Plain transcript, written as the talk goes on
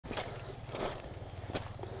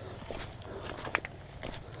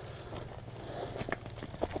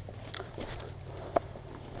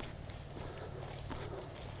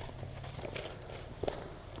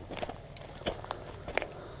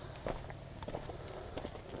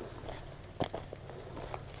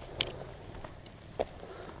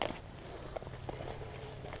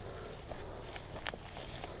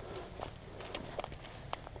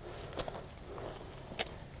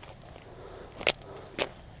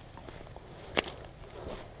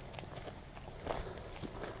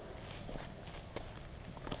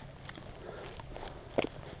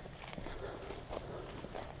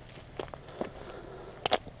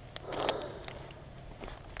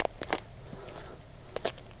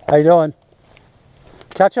How you doing?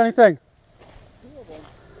 Catch anything?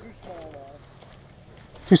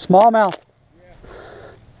 Too smallmouth. Yeah.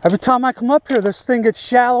 Every time I come up here, this thing gets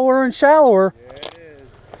shallower and shallower. Yeah, it is.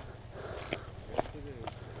 Yes, it is.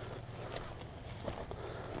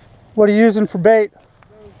 What are you using for bait?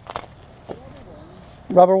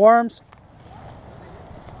 Rubber worms?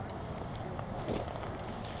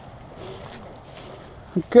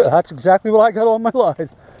 Good. That's exactly what I got on my line.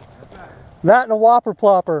 That and a whopper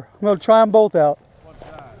plopper. I'm going to try them both out. What's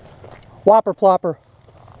that? Whopper plopper.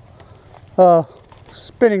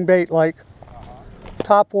 Spinning bait like.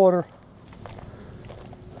 Top water.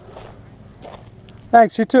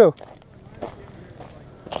 Thanks, you too.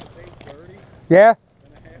 Yeah?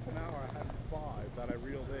 In a half an hour I had 5 that I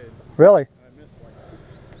reeled in. Really? And I missed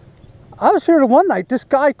one. I was here the one night. This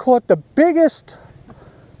guy caught the biggest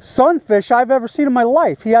sunfish I've ever seen in my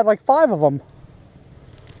life. He had like 5 of them.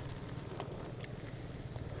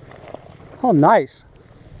 Oh, nice.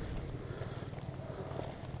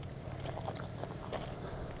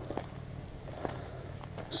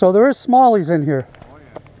 So there is smallies in here. Oh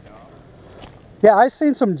yeah. Yeah, I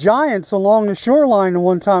seen some giants along the shoreline the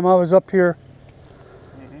one time I was up here.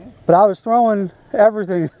 But I was throwing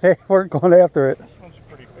everything. They weren't going after it. This one's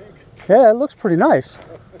pretty big. Yeah, it looks pretty nice.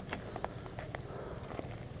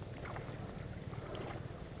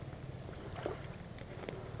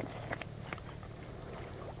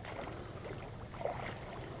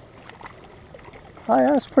 Oh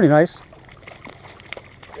yeah, it's pretty nice.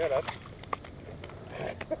 Yeah,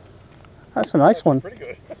 That's a nice one. pretty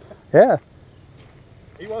good. Yeah.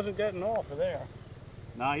 He wasn't getting off of there.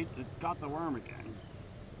 No, he got the worm again.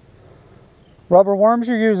 Rubber worms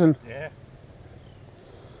you're using? Yeah.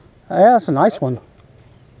 Yeah, that's a nice one.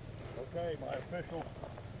 Okay, my official.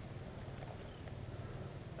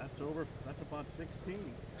 That's about 16.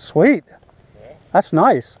 Sweet. Yeah. That's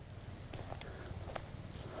nice.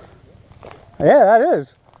 Yeah, that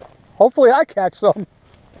is. Hopefully I catch some.